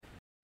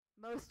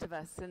Most of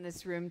us in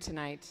this room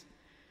tonight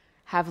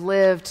have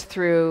lived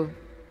through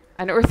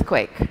an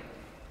earthquake.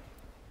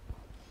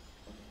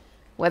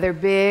 Whether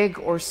big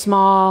or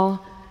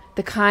small,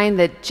 the kind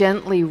that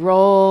gently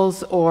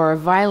rolls or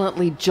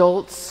violently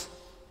jolts.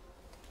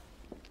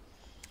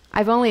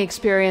 I've only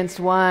experienced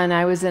one.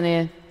 I was in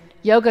a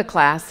yoga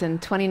class in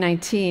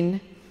 2019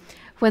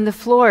 when the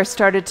floor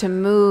started to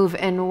move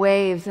in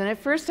waves, and at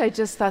first I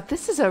just thought,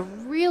 this is a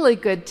really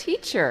good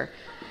teacher.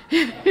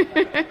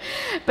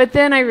 But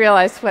then I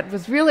realized what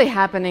was really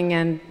happening,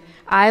 and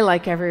I,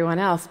 like everyone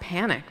else,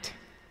 panicked.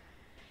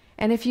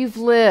 And if you've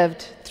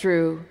lived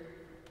through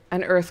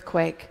an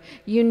earthquake,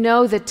 you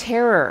know the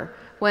terror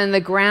when the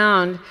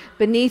ground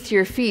beneath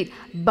your feet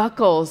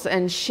buckles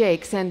and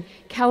shakes. And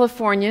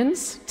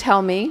Californians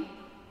tell me,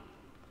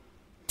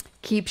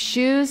 keep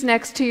shoes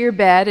next to your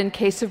bed in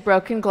case of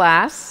broken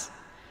glass,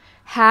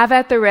 have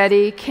at the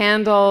ready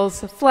candles,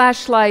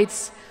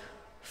 flashlights,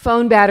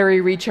 phone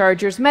battery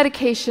rechargers,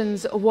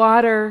 medications,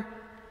 water.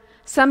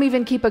 Some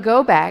even keep a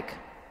go bag.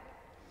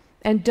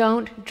 And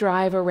don't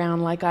drive around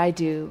like I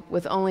do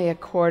with only a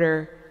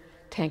quarter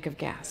tank of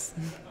gas.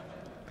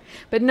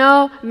 But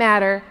no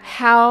matter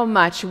how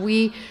much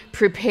we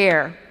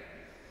prepare,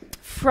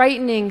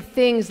 frightening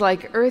things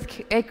like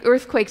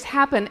earthquakes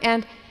happen,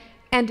 and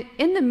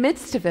in the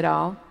midst of it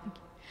all,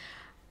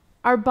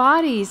 our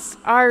bodies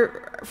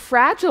are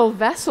fragile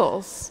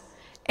vessels,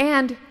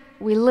 and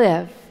we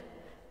live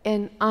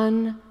in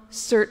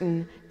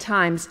uncertain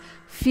times,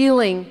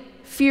 feeling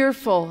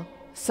fearful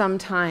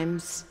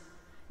sometimes,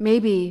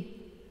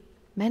 maybe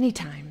many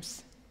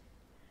times.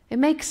 It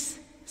makes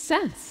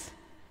sense.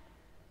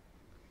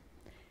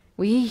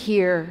 We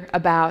hear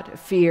about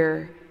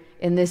fear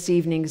in this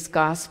evening's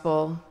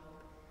gospel.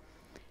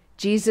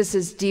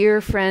 Jesus' dear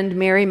friend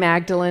Mary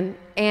Magdalene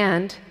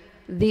and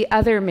the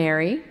other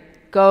Mary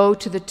go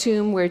to the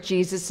tomb where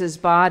Jesus'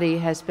 body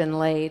has been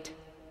laid.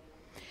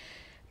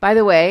 By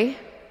the way,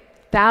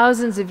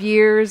 thousands of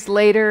years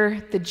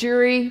later, the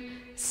jury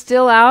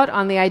still out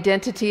on the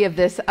identity of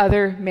this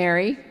other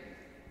Mary.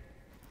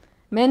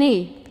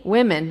 Many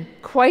women,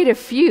 quite a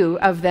few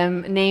of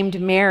them named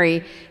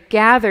Mary,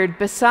 gathered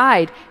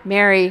beside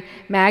Mary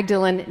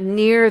Magdalene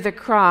near the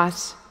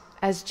cross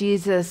as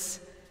Jesus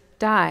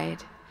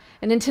died.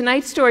 And in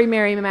tonight's story,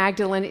 Mary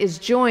Magdalene is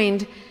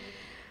joined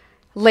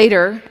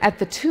later at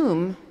the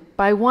tomb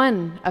by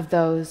one of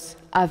those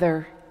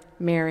other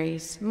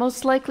Marys,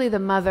 most likely the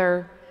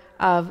mother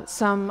of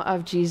some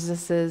of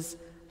Jesus's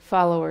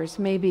followers,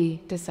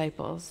 maybe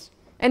disciples.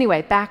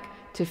 Anyway,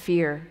 back to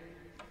fear.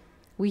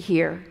 We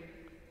hear,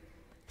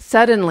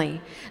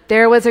 suddenly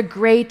there was a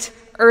great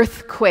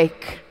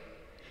earthquake,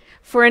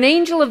 for an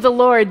angel of the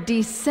Lord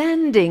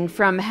descending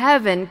from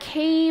heaven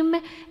came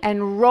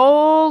and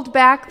rolled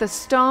back the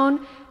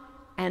stone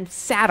and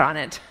sat on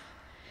it.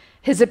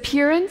 His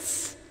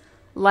appearance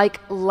like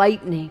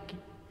lightning,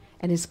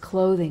 and his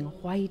clothing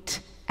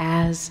white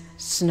as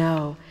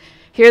snow.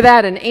 Hear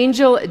that? An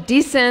angel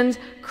descends,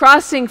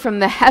 crossing from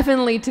the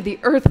heavenly to the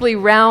earthly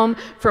realm,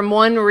 from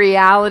one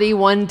reality,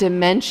 one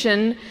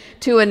dimension,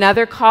 to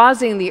another,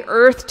 causing the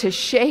earth to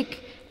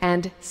shake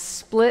and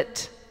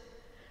split.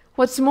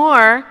 What's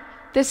more,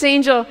 this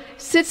angel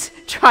sits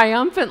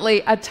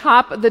triumphantly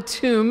atop the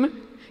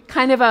tomb,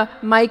 kind of a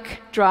mic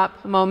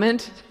drop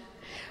moment.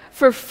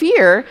 For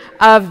fear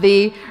of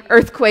the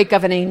earthquake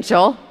of an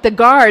angel, the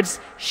guards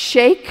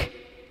shake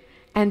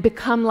and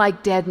become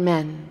like dead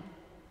men.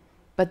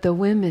 But the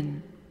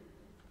women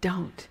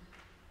don't.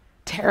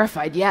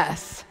 Terrified,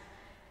 yes.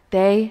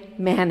 They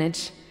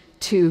manage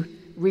to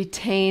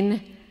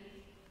retain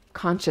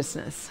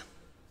consciousness.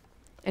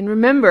 And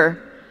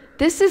remember,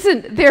 this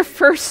isn't their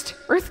first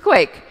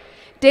earthquake.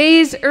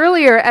 Days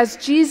earlier, as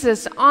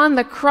Jesus on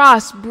the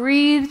cross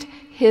breathed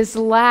his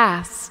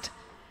last,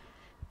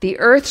 the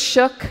earth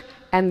shook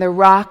and the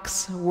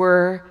rocks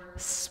were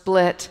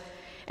split.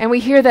 And we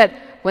hear that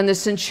when the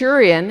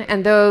centurion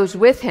and those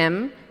with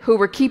him who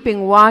were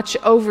keeping watch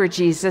over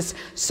Jesus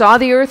saw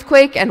the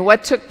earthquake and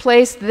what took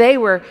place, they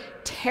were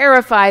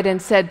terrified and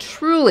said,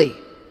 truly,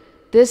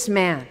 this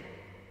man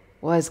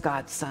was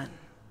God's son.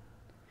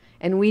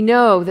 And we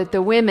know that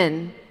the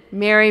women,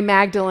 Mary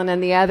Magdalene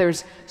and the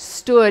others,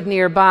 stood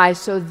nearby,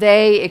 so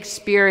they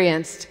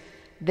experienced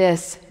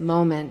this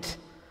moment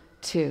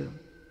too.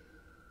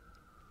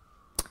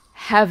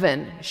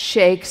 Heaven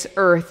shakes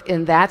earth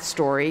in that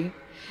story,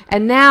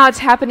 and now it's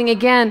happening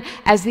again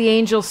as the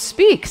angel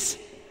speaks,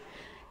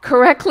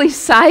 correctly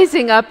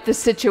sizing up the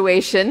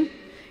situation.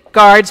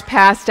 Guards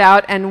passed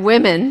out and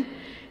women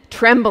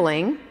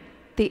trembling.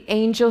 The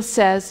angel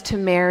says to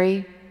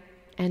Mary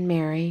and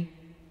Mary,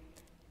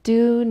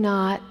 do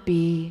not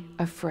be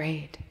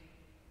afraid.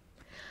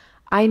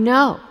 I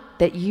know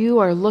that you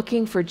are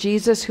looking for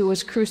Jesus who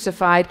was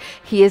crucified.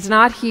 He is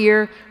not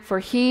here, for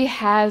he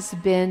has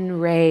been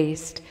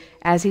raised,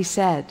 as he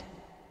said.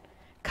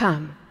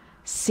 Come,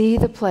 see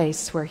the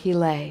place where he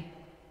lay.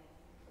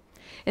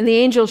 And the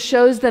angel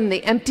shows them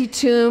the empty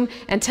tomb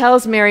and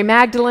tells Mary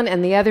Magdalene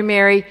and the other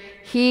Mary,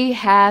 he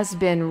has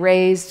been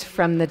raised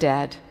from the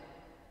dead.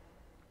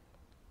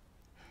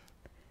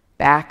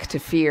 back to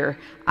fear.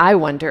 I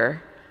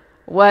wonder,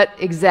 what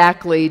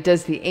exactly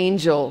does the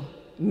angel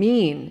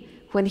mean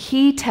when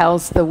he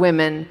tells the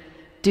women,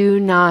 do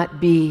not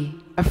be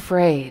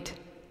afraid?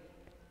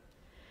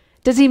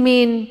 Does he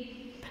mean,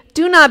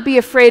 do not be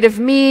afraid of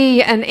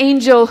me, an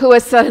angel who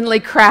has suddenly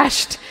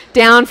crashed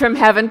down from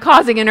heaven,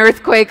 causing an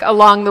earthquake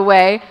along the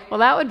way? Well,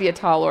 that would be a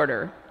tall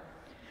order.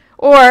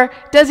 Or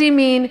does he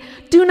mean,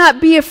 do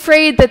not be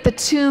afraid that the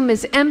tomb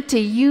is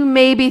empty. You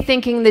may be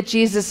thinking that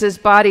Jesus'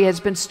 body has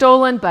been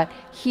stolen, but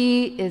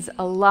he is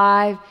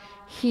alive.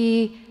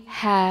 He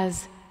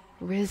has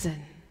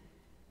risen.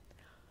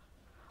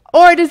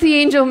 Or does the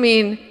angel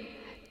mean,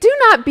 do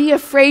not be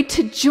afraid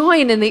to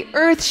join in the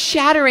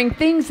earth-shattering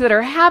things that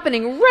are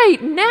happening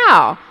right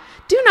now.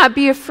 Do not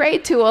be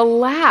afraid to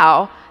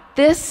allow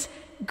this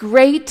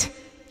great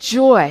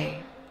joy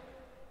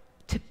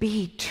to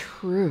be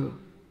true.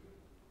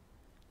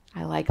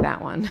 I like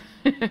that one.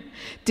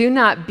 Do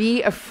not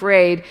be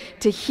afraid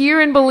to hear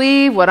and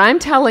believe what I'm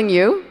telling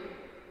you,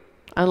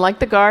 unlike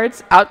the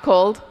guards, out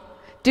cold.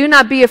 Do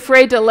not be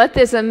afraid to let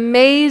this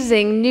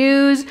amazing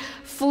news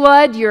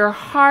flood your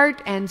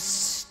heart and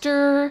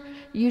stir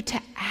you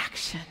to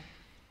action.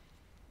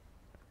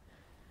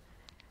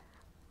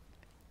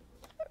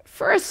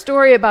 For a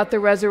story about the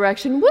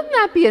resurrection, wouldn't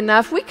that be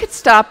enough? We could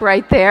stop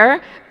right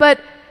there,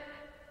 but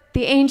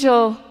the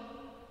angel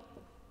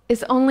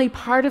is only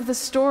part of the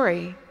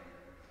story.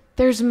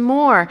 There's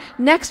more.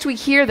 Next, we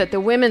hear that the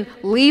women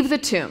leave the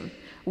tomb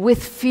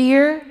with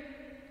fear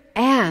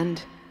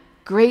and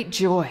great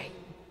joy.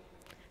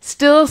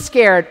 Still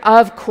scared,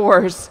 of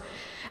course.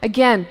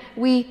 Again,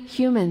 we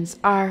humans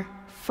are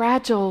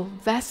fragile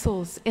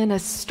vessels in a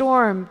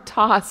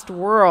storm-tossed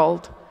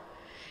world.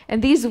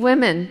 And these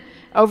women,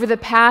 over the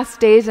past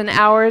days and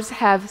hours,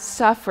 have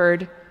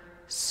suffered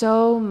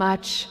so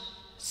much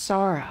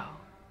sorrow.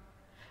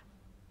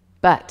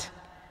 But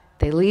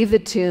they leave the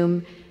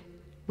tomb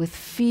with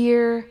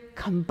fear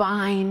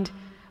combined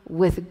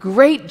with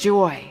great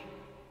joy.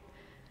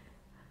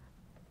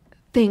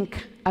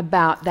 Think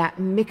about that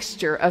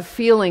mixture of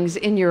feelings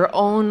in your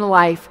own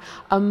life.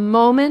 A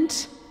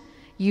moment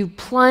you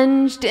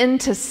plunged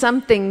into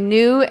something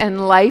new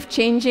and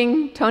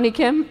life-changing, Tony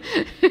Kim,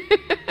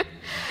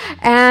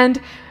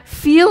 and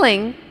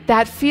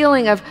that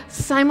feeling of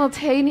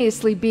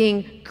simultaneously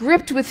being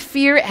gripped with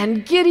fear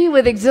and giddy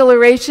with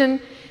exhilaration.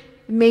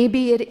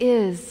 Maybe it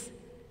is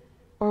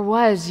or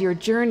was your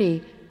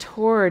journey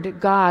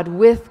toward God,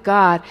 with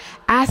God,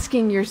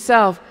 asking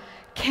yourself,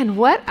 can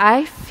what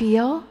I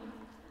feel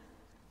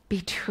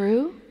be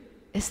true?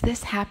 Is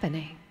this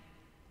happening?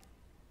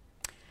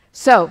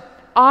 So,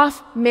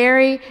 off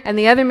Mary and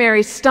the other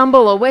Mary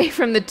stumble away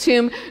from the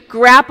tomb,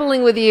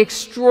 grappling with the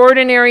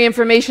extraordinary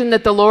information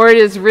that the Lord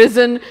is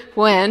risen,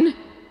 when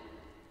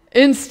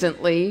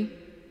instantly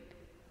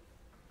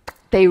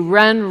they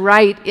run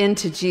right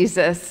into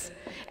Jesus.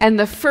 And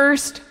the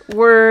first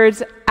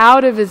words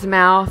out of his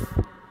mouth,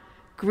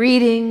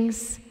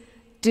 greetings,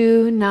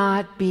 do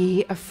not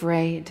be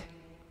afraid.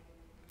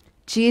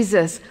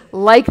 Jesus,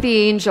 like the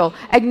angel,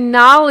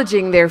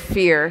 acknowledging their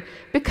fear,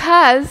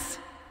 because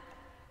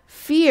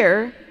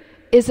fear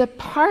is a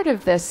part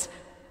of this,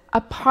 a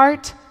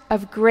part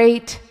of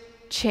great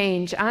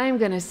change. I'm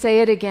going to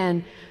say it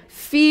again.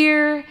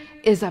 Fear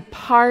is a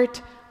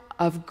part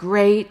of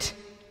great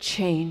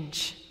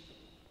change.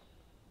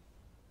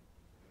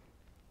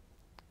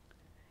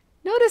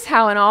 Notice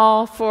how in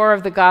all four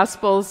of the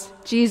Gospels,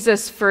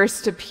 Jesus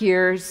first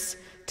appears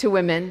to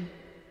women.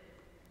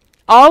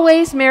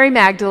 Always Mary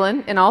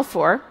Magdalene in all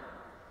four.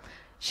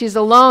 She's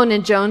alone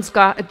in John's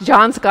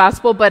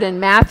Gospel, but in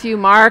Matthew,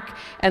 Mark,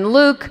 and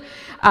Luke,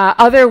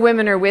 other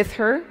women are with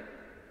her.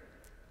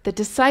 The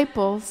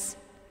disciples,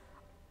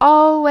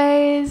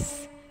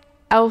 always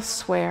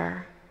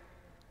elsewhere,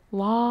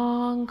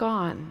 long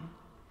gone.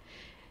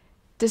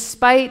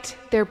 Despite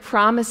their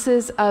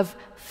promises of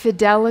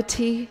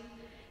fidelity,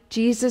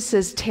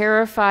 Jesus'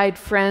 terrified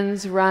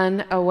friends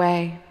run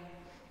away.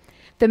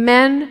 The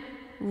men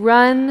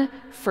run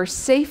for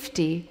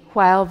safety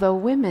while the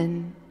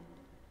women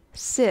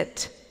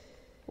sit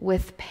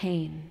with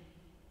pain,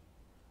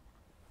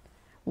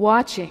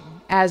 watching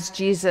as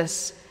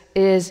Jesus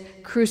is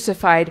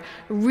crucified,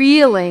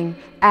 reeling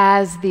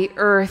as the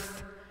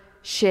earth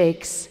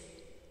shakes,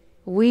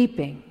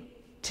 weeping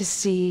to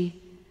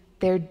see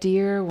their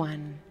dear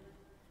one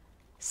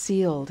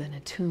sealed in a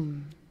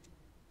tomb.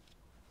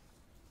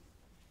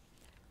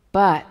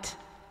 But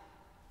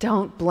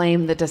don't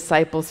blame the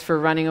disciples for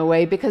running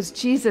away, because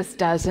Jesus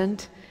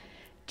doesn't.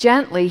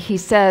 Gently, he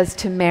says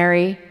to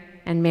Mary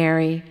and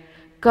Mary,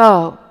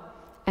 go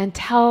and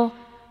tell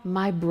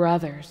my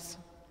brothers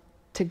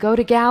to go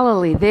to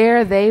Galilee.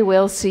 There they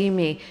will see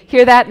me.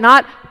 Hear that?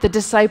 Not the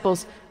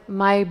disciples,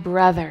 my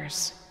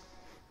brothers.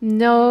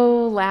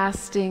 No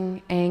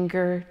lasting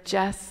anger,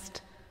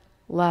 just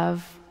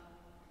love.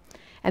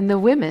 And the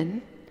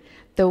women,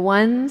 the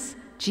ones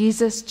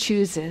Jesus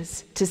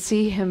chooses to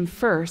see him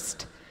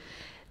first,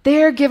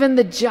 They're given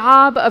the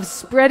job of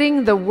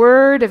spreading the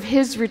word of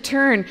his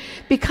return,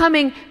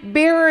 becoming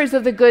bearers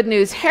of the good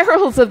news,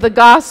 heralds of the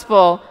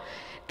gospel.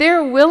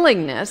 Their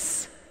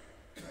willingness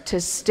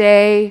to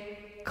stay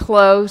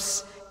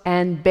close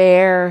and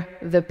bear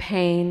the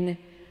pain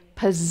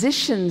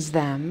positions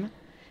them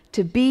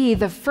to be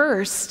the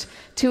first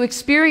to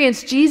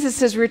experience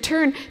Jesus'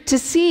 return, to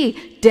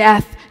see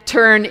death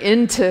turn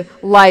into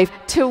life,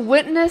 to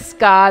witness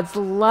God's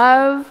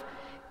love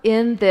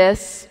in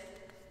this,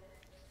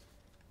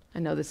 I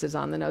know this is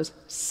on the nose,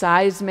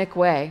 seismic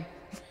way.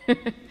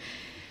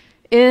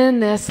 In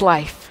this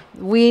life,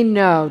 we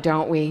know,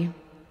 don't we,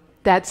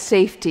 that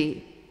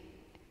safety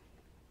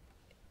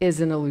is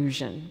an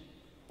illusion.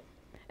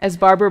 As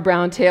Barbara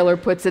Brown Taylor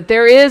puts it,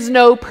 there is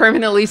no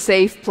permanently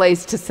safe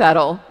place to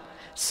settle.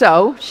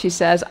 So, she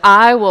says,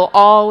 I will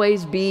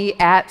always be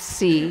at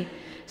sea,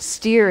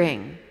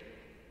 steering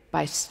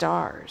by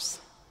stars.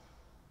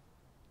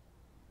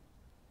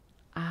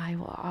 I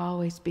will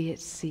always be at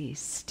sea,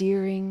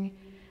 steering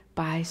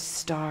by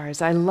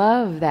stars. I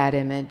love that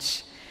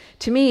image.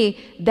 To me,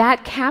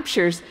 that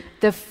captures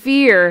the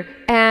fear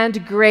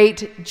and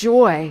great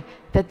joy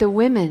that the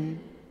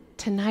women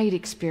tonight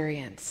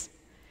experience.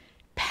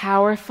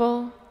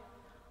 Powerful,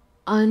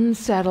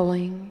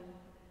 unsettling,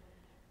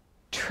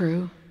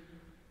 true.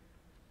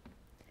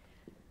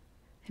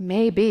 It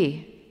may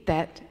be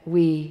that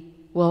we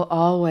will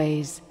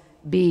always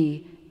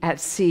be at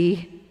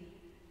sea,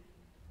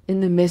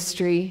 in the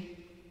mystery,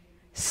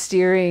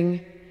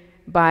 steering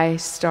by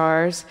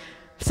stars.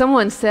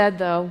 Someone said,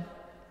 though,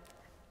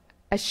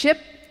 a ship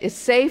is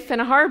safe in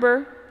a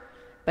harbor,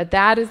 but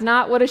that is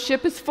not what a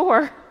ship is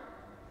for.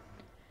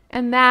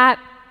 And that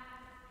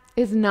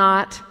is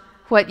not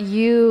what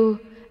you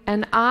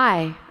and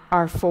I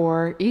are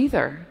for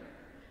either.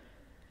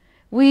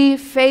 We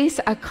face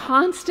a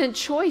constant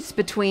choice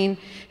between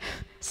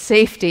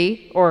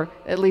safety, or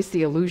at least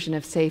the illusion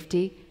of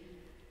safety,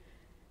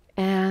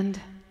 and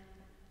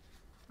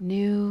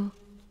new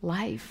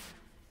life.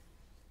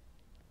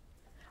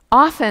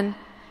 Often,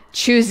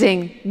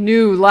 choosing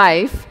new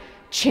life,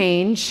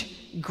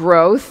 change,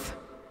 growth,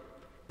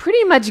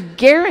 pretty much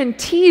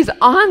guarantees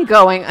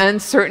ongoing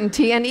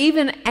uncertainty and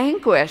even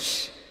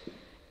anguish.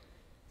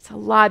 It's a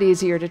lot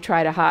easier to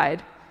try to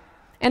hide.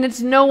 And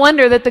it's no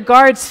wonder that the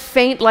guards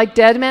faint like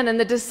dead men and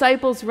the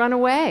disciples run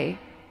away.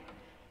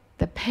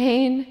 The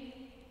pain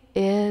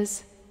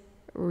is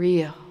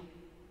real.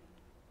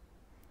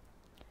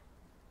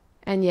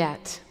 And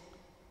yet,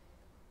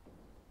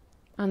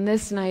 on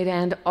this night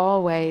and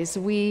always,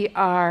 we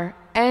are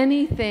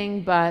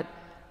anything but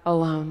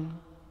alone.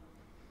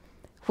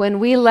 When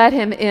we let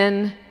him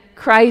in,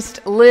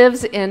 Christ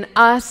lives in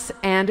us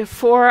and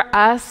for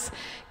us,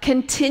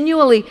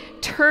 continually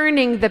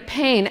turning the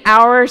pain,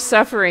 our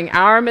suffering,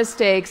 our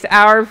mistakes,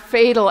 our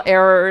fatal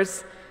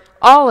errors,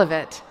 all of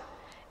it,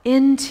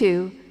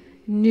 into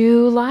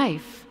new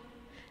life.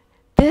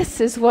 This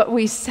is what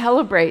we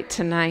celebrate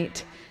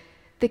tonight.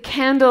 The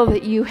candle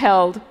that you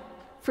held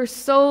for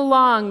so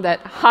long that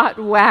hot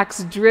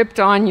wax dripped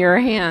on your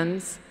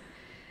hands.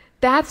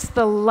 That's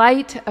the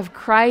light of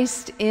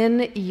Christ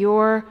in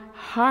your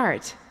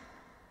heart.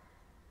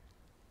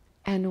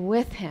 And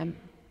with him,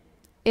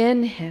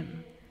 in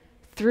him,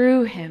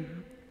 through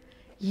him,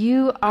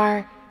 you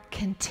are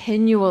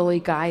continually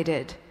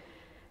guided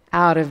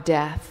out of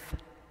death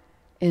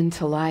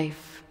into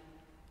life.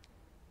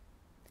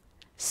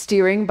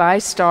 Steering by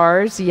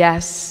stars,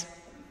 yes,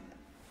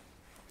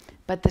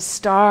 but the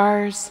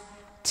stars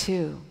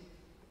too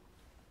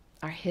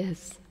are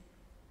his.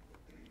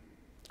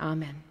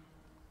 Amen.